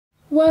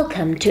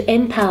Welcome to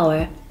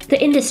MPOWER,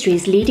 the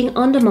industry's leading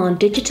on-demand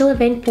digital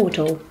event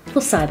portal for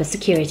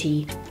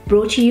cybersecurity.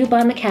 Brought to you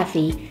by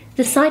McAfee,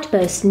 the site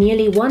boasts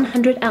nearly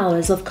 100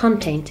 hours of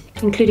content,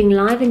 including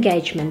live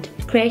engagement,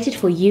 created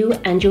for you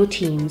and your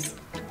teams.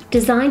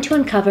 Designed to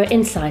uncover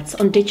insights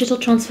on digital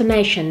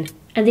transformation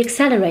and the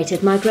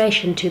accelerated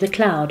migration to the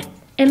cloud,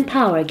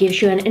 MPOWER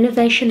gives you an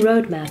innovation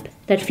roadmap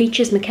that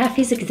features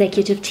McAfee's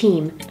executive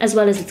team as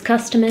well as its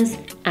customers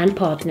and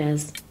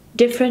partners.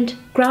 Different,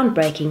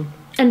 groundbreaking,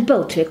 and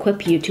built to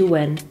equip you to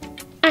win.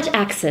 At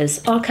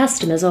Axiz, our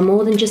customers are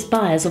more than just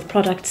buyers of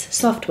products,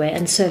 software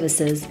and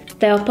services.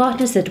 They are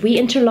partners that we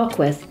interlock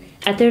with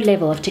at their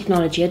level of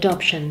technology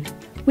adoption.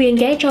 We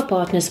engage our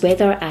partners where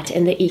they are at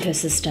in the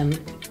ecosystem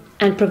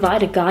and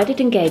provide a guided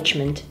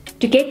engagement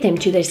to get them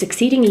to their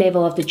succeeding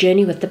level of the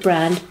journey with the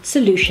brand,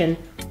 solution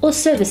or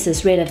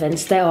services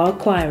relevance they are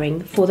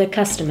acquiring for their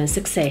customer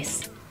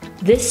success.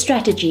 This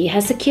strategy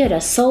has secured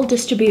us sole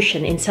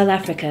distribution in South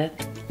Africa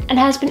and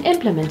has been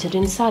implemented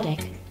in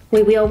SADC,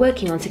 where we are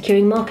working on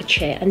securing market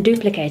share and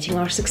duplicating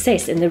our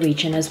success in the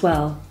region as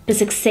well. The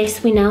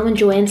success we now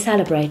enjoy and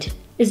celebrate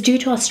is due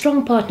to our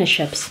strong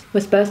partnerships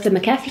with both the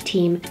McAfee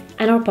team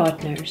and our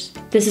partners.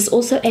 This is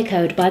also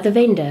echoed by the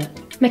vendor.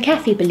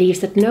 McAfee believes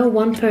that no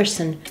one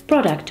person,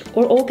 product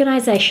or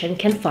organization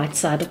can fight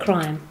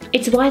cybercrime.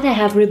 It's why they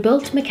have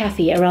rebuilt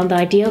McAfee around the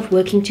idea of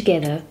working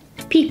together,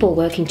 people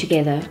working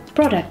together,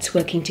 products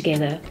working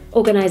together,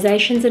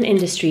 organizations and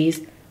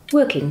industries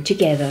working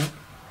together.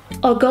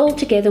 Our goal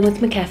together with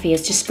McAfee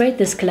is to spread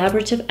this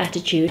collaborative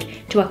attitude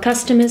to our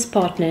customers,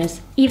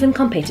 partners, even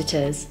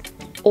competitors,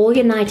 all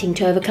uniting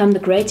to overcome the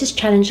greatest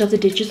challenge of the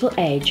digital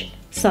age,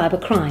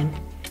 cybercrime,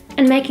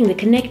 and making the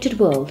connected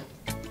world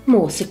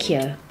more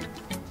secure.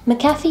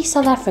 McAfee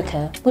South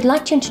Africa would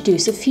like to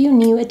introduce a few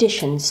new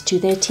additions to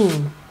their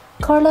team.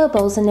 Carlo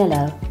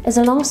Bolzanello is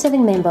a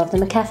long-serving member of the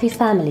McAfee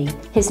family.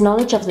 His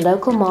knowledge of the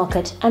local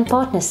market and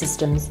partner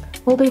systems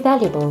will be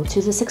valuable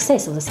to the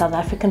success of the South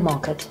African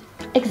market.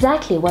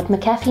 Exactly what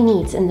McAfee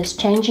needs in this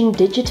changing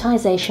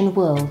digitization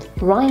world.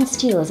 Ryan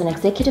Steele is an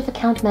executive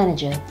account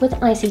manager with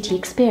ICT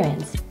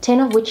experience,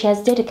 10 of which he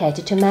has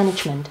dedicated to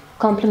management,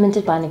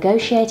 complemented by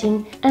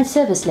negotiating and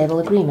service level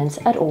agreements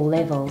at all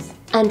levels.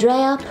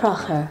 Andrea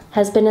Pracher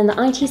has been in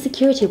the IT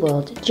security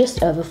world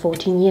just over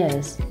 14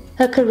 years.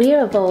 Her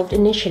career evolved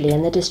initially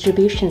in the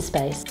distribution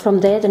space. From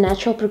there, the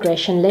natural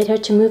progression led her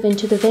to move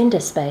into the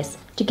vendor space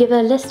to give a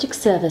holistic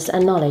service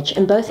and knowledge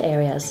in both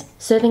areas,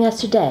 serving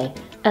us today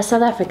as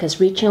South Africa's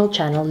regional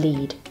channel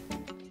lead.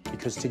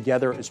 Because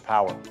together is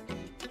power,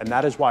 and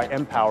that is why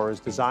MPOWER is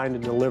designed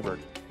and delivered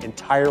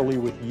entirely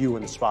with you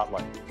in the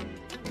spotlight.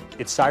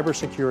 It's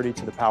cybersecurity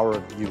to the power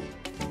of you.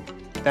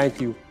 Thank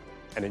you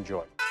and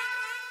enjoy.